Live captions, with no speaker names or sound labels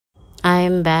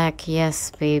I'm back, yes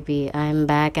baby, I'm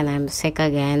back and I'm sick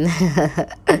again.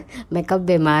 मैं कब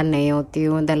बीमार नहीं होती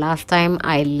हूँ. The last time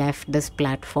I left this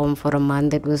platform for a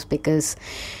month, it was because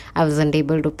I wasn't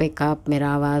able to pick up. मेरा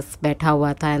आवाज़ बैठा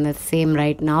हुआ था and it's same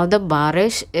right now. The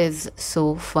बारिश is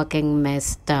so fucking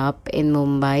messed up in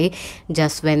Mumbai.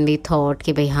 Just when we thought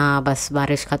कि भाई हाँ बस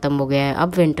बारिश ख़त्म हो गया है,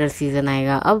 अब winter season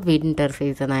आएगा, अब winter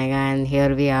season आएगा, and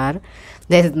here we are.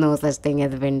 There's no such thing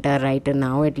as winter right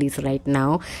now, at least right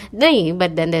now. No,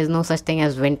 but then there's no such thing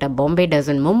as winter. Bombay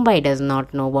doesn't, Mumbai does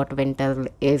not know what winter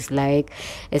is like,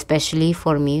 especially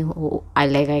for me.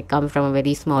 I come from a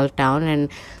very small town, and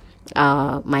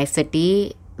my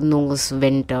city knows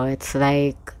winter. It's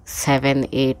like 7,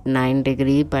 8, 9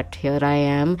 degree, but here I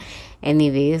am.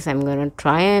 Anyways, I'm gonna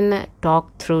try and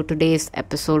talk through today's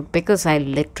episode because I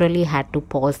literally had to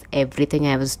pause everything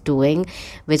I was doing,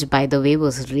 which by the way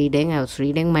was reading. I was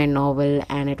reading my novel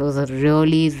and it was a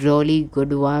really, really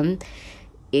good one.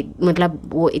 मतलब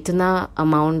वो इतना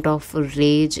amount of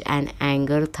rage and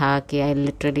anger था कि I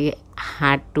literally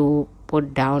had to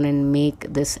put down and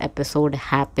make this episode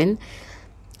happen.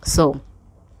 So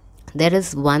there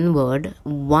is one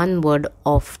word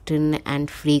often and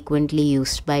frequently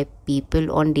used by people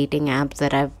on dating apps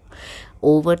that I've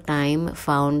over time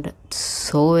found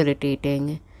so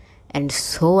irritating and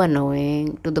so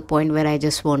annoying to the point where I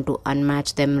just want to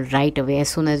unmatch them right away. As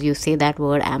soon as you say that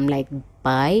word, I'm like,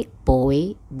 bye,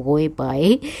 boy,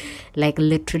 bye. Like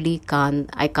literally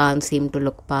I can't seem to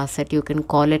look past it. You can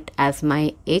call it as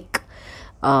my ick.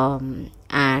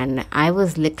 And I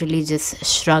was literally just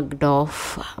shrugged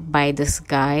off by this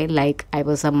guy like I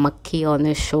was a makhi on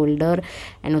his shoulder,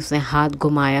 and usne haath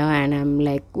ghumaya and I'm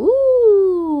like,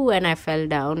 ooh, and I fell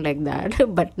down like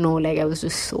that. But no, like I was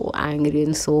just so angry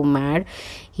and so mad.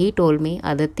 He told me,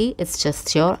 Aditi, it's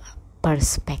just your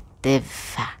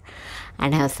perspective.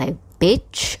 And I was like,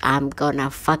 bitch, I'm gonna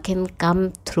fucking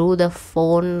come through the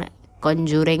phone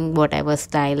conjuring whatever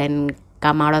style and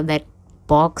come out of that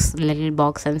little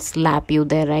box and slap you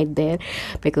there right there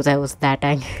because I was that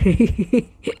angry.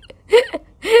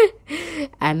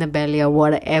 Annabelle or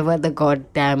whatever the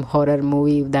goddamn horror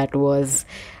movie that was,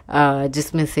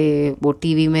 जिसमें से वो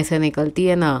TV में से निकलती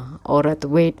है ना औरत.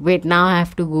 wait now I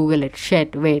have to google it.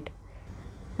 Shit, wait.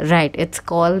 Right, it's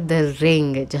called the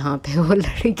ring. जहाँ पे वो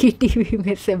लड़की टीवी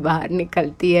में से बाहर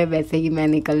निकलती है वैसे ही मैं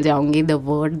निकल जाऊंगी. The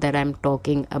word that I am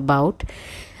talking about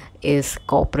is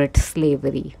corporate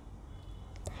slavery.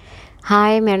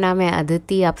 हाय, मेरा नाम है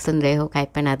अदिति. आप सुन रहे हो काई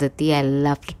pan Aditi. I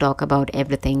love to talk about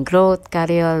everything, growth,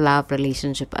 career, love,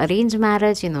 relationship, arrange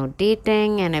marriage,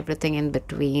 dating and everything in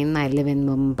between. I live in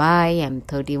Mumbai. I'm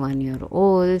 31 years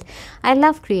old. I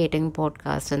love creating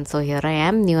podcasts, and so here I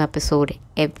am. New episode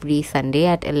every Sunday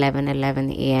at 11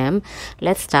 a.m.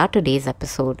 Let's start today's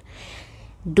episode.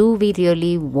 Do we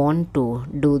really want to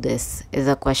do this is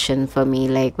a question for me.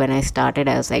 Like when I started,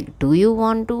 I was like, do you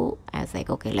want to? I was like,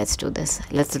 okay, let's do this,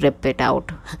 let's rip it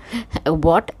out.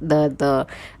 What the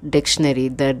dictionary,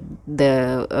 the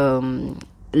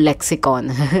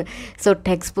lexicon. So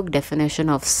textbook definition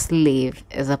of slave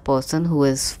is a person who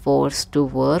is forced to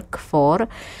work for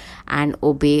and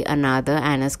obey another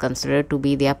and is considered to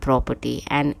be their property,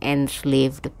 an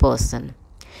enslaved person.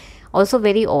 Also,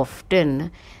 very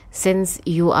often, since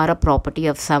you are a property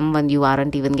of someone, you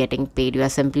aren't even getting paid. You are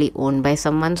simply owned by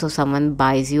someone. So someone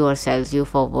buys you or sells you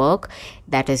for work.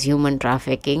 That is human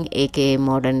trafficking, aka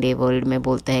modern day world में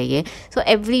बोलते हैं ये. So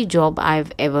every job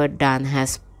I've ever done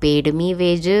has paid me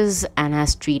wages and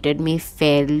has treated me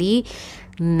fairly.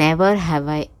 Never have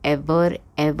I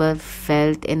ever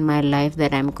felt in my life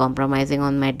that I'm compromising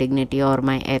on my dignity or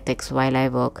my ethics while I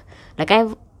work. Like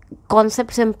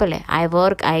concept simple है. I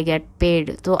work, I get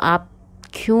paid. तो आप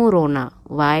क्यों रोना?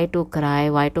 Why to cry?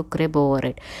 Why to crib over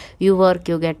it? You work,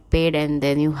 you get paid, and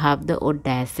then you have the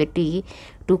audacity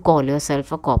to call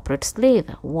yourself a corporate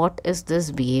slave. What is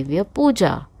this behavior,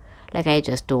 Pooja? Like, I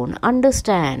just don't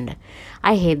understand.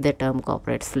 I hate the term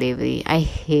corporate slavery. I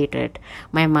hate it.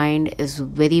 My mind is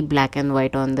very black and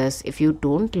white on this. If you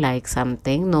don't like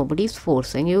something, nobody's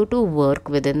forcing you to work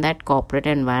within that corporate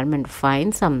environment.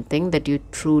 Find something that you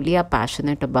truly are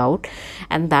passionate about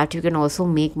and that you can also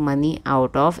make money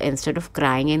out of, instead of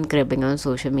crying and cribbing on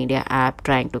social media app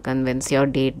trying to convince your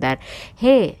date that,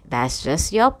 hey, that's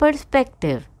just your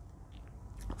perspective.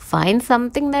 Find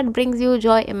something that brings you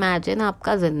joy. Imagine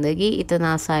आपका ज़िंदगी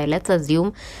इतना सा है. Let's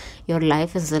assume your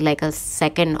life is like a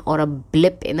second or a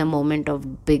blip in a moment of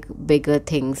bigger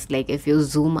things. Like if you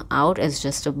zoom out, it's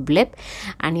just a blip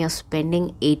and you're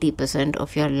spending 80%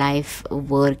 of your life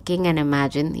working, and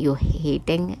imagine you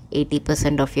hating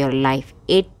 80% of your life.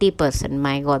 80%,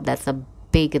 my God, that's a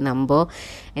big number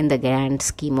in the grand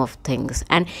scheme of things.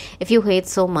 And if you hate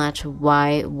so much,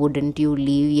 why wouldn't you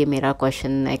leave? Ye mera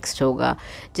question next hoga.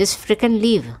 Just freaking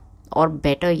leave. Or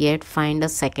better yet, find a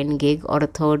second gig or a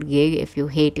third gig. If you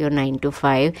hate your 9 to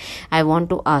 5, I want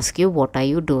to ask you, what are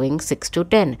you doing 6 to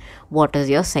 10? What is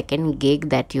your second gig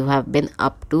that you have been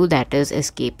up to that is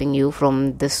escaping you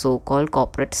from this so-called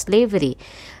corporate slavery?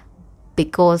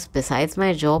 Because besides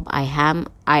my job, I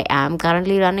am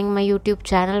currently running my YouTube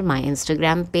channel, my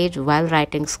Instagram page, while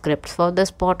writing scripts for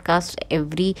this podcast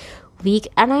every week,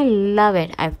 and I love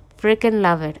it. I freaking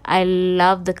love it. I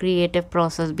love the creative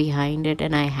process behind it,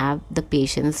 and I have the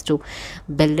patience to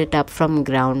build it up from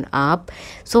ground up.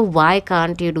 So why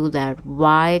can't you do that?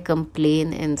 Why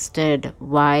complain instead?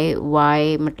 Why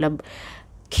matlab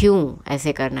क्यों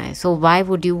ऐसे करना है? So why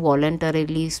would you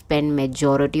voluntarily spend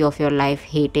majority of your life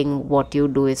hating what you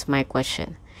do is my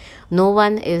question. No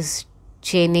one is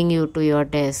chaining you to your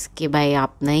desk कि भाई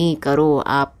आप नहीं करो,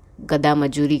 आप गधा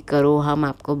मजूरी करो, हम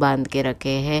आपको बांध के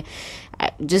रखे हैं.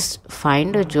 Just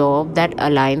find a job that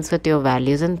aligns with your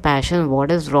values and passion.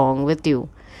 What is wrong with you?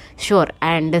 Sure,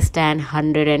 I understand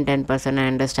 110%. I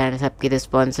understand सबकी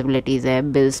responsibilities है,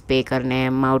 bills pay करने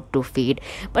हैं, mouth to feed.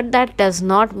 But that does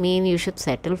not mean you should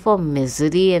settle for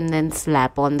misery and then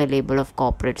slap on the label of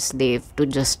corporate slave to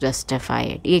just justify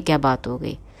it. ये क्या बात हो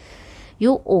गई?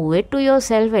 You owe it to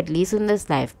yourself, at least in this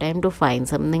lifetime, to find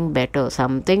something better,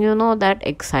 something that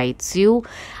excites you.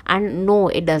 And no,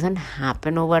 it doesn't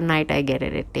happen overnight. I get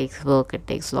it. It takes work, it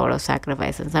takes a lot of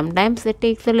sacrifice, and sometimes it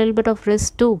takes a little bit of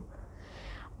risk too.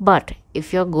 But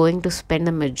if you're going to spend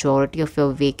the majority of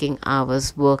your waking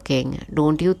hours working,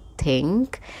 don't you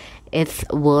think it's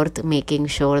worth making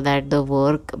sure that the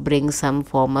work brings some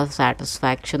form of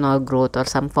satisfaction or growth or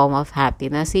some form of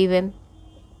happiness even?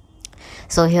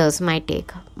 So here's my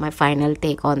take, my final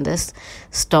take on this.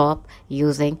 Stop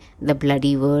using the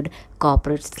bloody word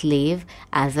corporate slave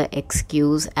as an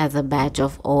excuse, as a badge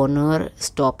of honor.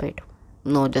 Stop it.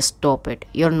 No, just stop it.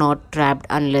 You're not trapped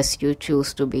unless you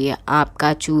choose to be.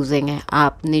 आपका choosing है,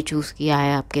 आपने choose किया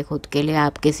है आपके खुद के लिए.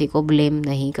 आप किसी को blame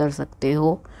नहीं कर सकते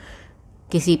हो,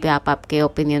 किसी पे आप आपके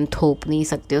ओपिनियन थोप नहीं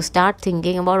सकते हो. Start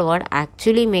thinking about what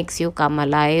actually makes you come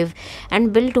alive and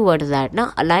build towards that. ना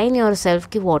अलाइन योर सेल्फ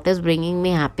कि what is bringing me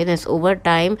happiness. Over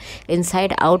time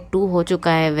inside out to हो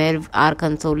चुका है, where are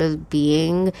console is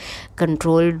being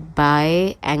controlled by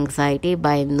anxiety,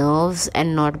 bye nerves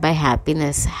and not bye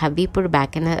happiness. Have we put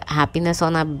back in happiness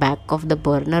on a back of the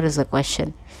burner is a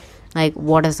question. Like,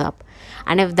 what is up?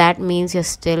 And if that means you're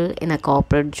still in a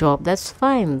corporate job, that's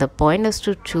fine. The point is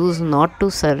to choose not to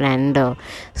surrender.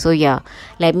 So yeah,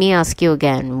 let me ask you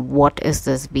again, what is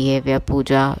this behavior,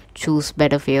 Pooja? Choose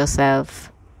better for yourself.